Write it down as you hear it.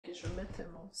je vais mettre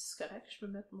mon... C'est correct, je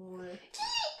peux mettre mon...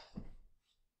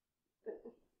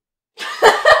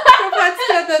 Pourquoi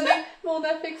tu as donné mon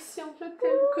affection? Je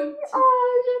t'aime, Kunti. Oh,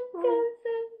 je t'aime.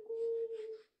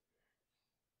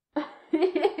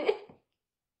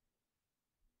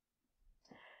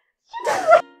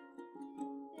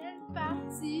 Elle est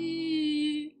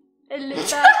partie. Elle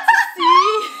est partie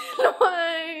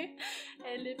loin.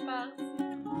 Elle est partie.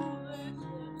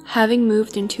 Having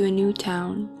moved into a new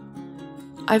town,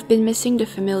 I've been missing the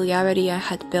familiarity I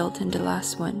had built in the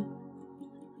last one.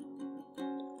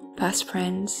 Past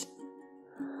friends,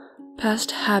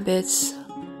 past habits,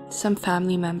 some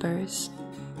family members.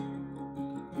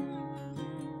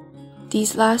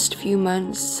 These last few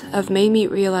months have made me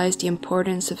realize the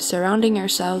importance of surrounding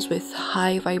ourselves with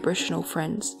high vibrational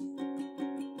friends.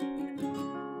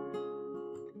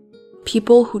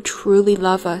 People who truly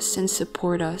love us and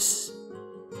support us.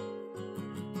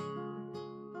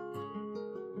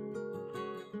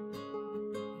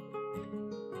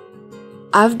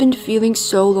 I've been feeling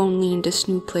so lonely in this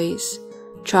new place,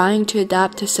 trying to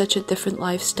adapt to such a different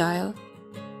lifestyle.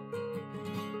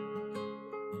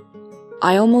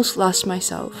 I almost lost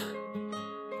myself.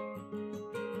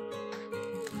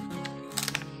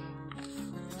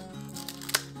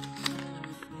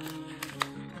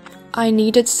 I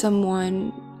needed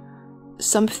someone,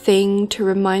 something to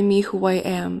remind me who I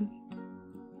am.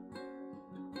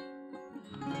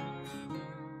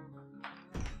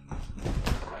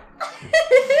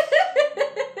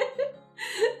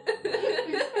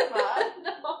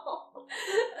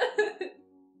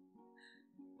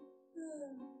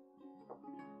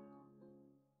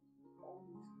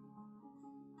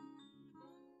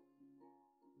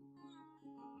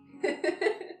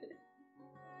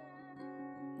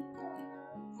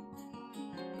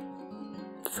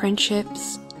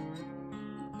 Friendships,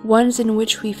 ones in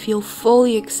which we feel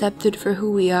fully accepted for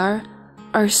who we are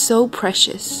so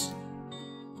precious.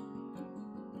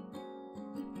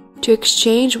 To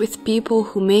exchange with people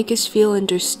who make us feel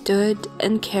understood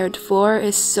and cared for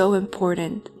is so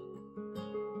important.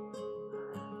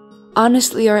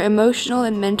 Honestly, our emotional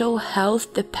and mental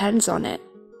health depends on it.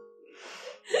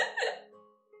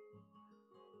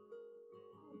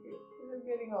 Is it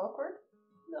getting awkward?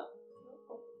 No.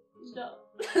 No.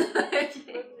 Ok.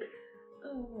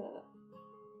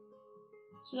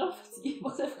 Je suis genre fatiguée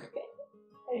pour de vrai.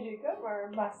 Hey, j'ai comme un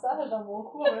massage dans mon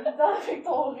cou en même temps avec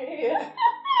ton rire.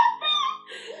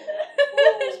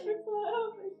 Je peux pas.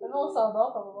 Maintenant on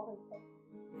s'endort, on va voir une fois.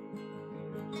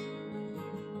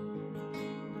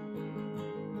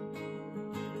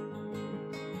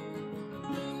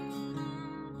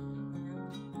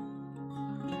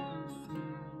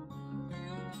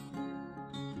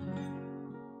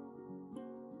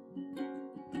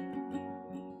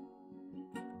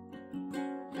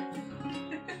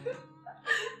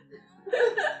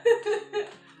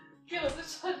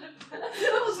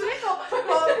 On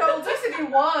dirait qu'on dirait que c'est des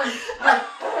wands.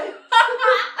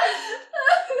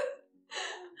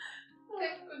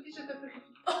 Kunti, je te prie.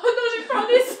 Oh non, j'ai peur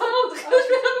des cendres.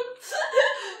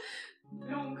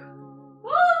 Donc.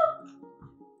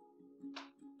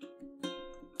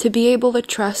 To be able to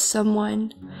trust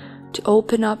someone, to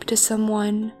open up to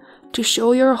someone, to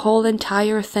show your whole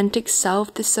entire authentic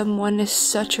self to someone is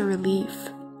such a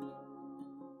relief.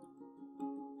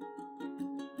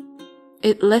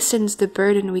 It lessens the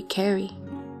burden we carry.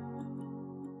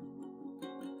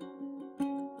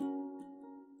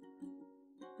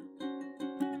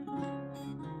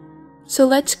 So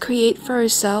let's create for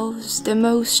ourselves the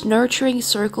most nurturing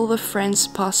circle of friends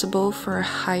possible for our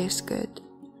highest good.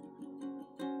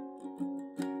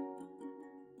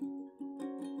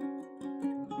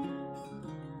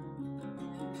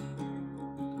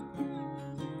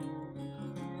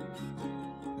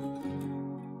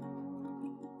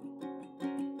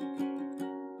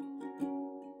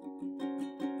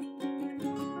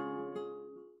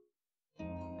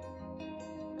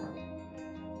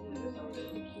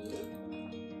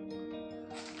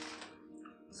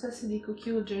 Ça, c'est des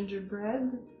cookies au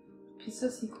gingerbread. Puis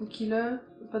ça, ces cookies-là,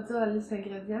 je vais pas dire la liste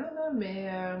d'ingrédients, là, mais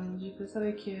j'ai fait ça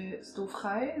avec... c'est aux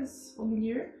fraises au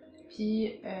milieu.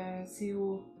 Puis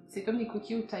c'est comme des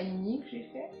cookies au tahini que j'ai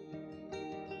fait.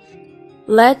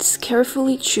 Let's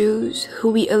carefully choose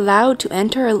who we allow to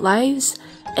enter our lives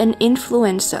and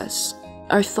influence us,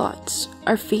 our thoughts,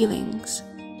 our feelings.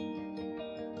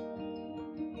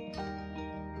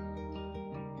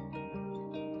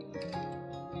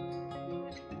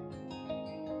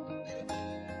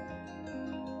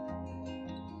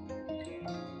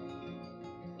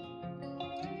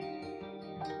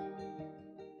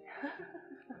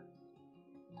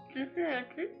 Tu fais un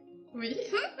cul? Oui.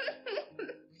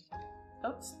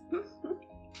 Oups.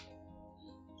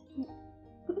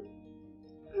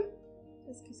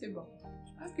 Est-ce que c'est bon?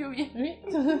 Je pense que oui. Oui.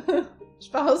 Je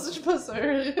pense, je suis pas sûre.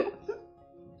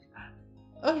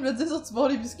 Ah, je me dis, sont-tu bons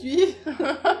les biscuits?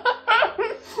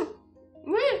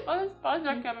 Oui, je passe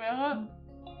la caméra.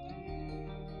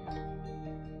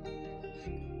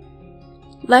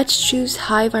 Let's choose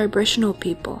high vibrational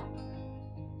people.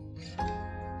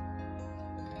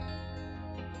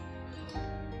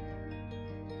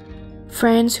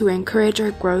 Friends who encourage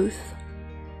our growth.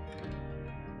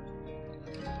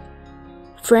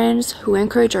 Friends who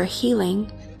encourage our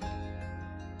healing.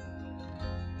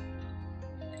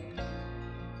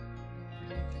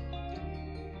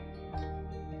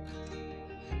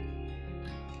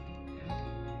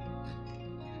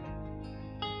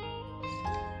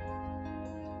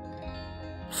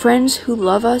 Friends who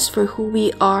love us for who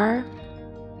we are.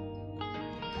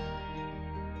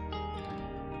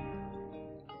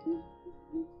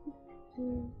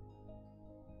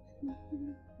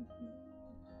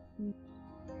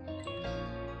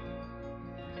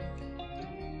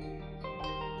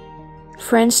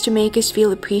 Friends to make us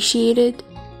feel appreciated.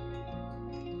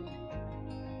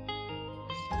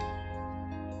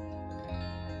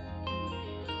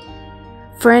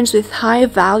 Friends with high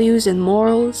values and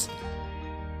morals.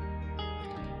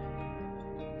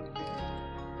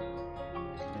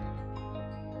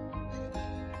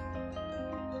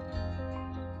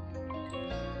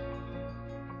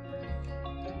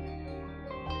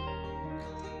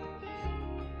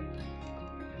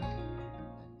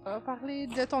 On va parler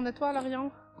de ton étoile,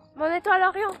 Orion. Mon étoile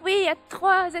Orion? Oui, il y a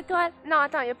 3 étoiles. Non,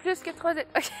 attends, il y a plus que 3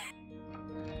 étoiles.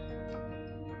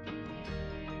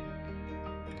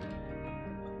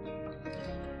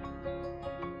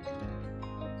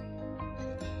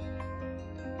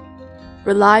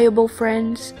 Reliable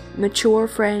friends, mature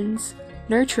friends,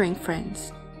 nurturing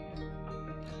friends.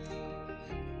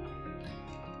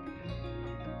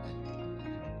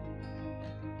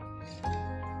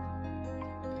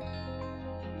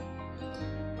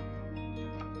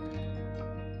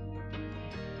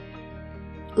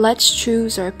 Let's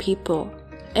choose our people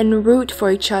and root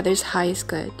for each other's highest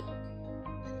good.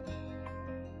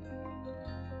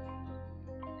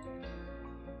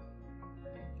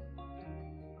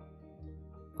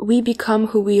 We become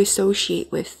who we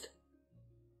associate with.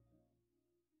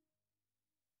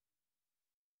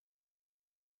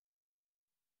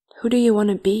 Who do you want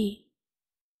to be?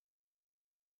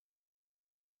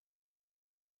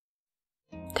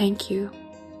 Thank you.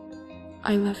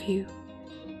 I love you.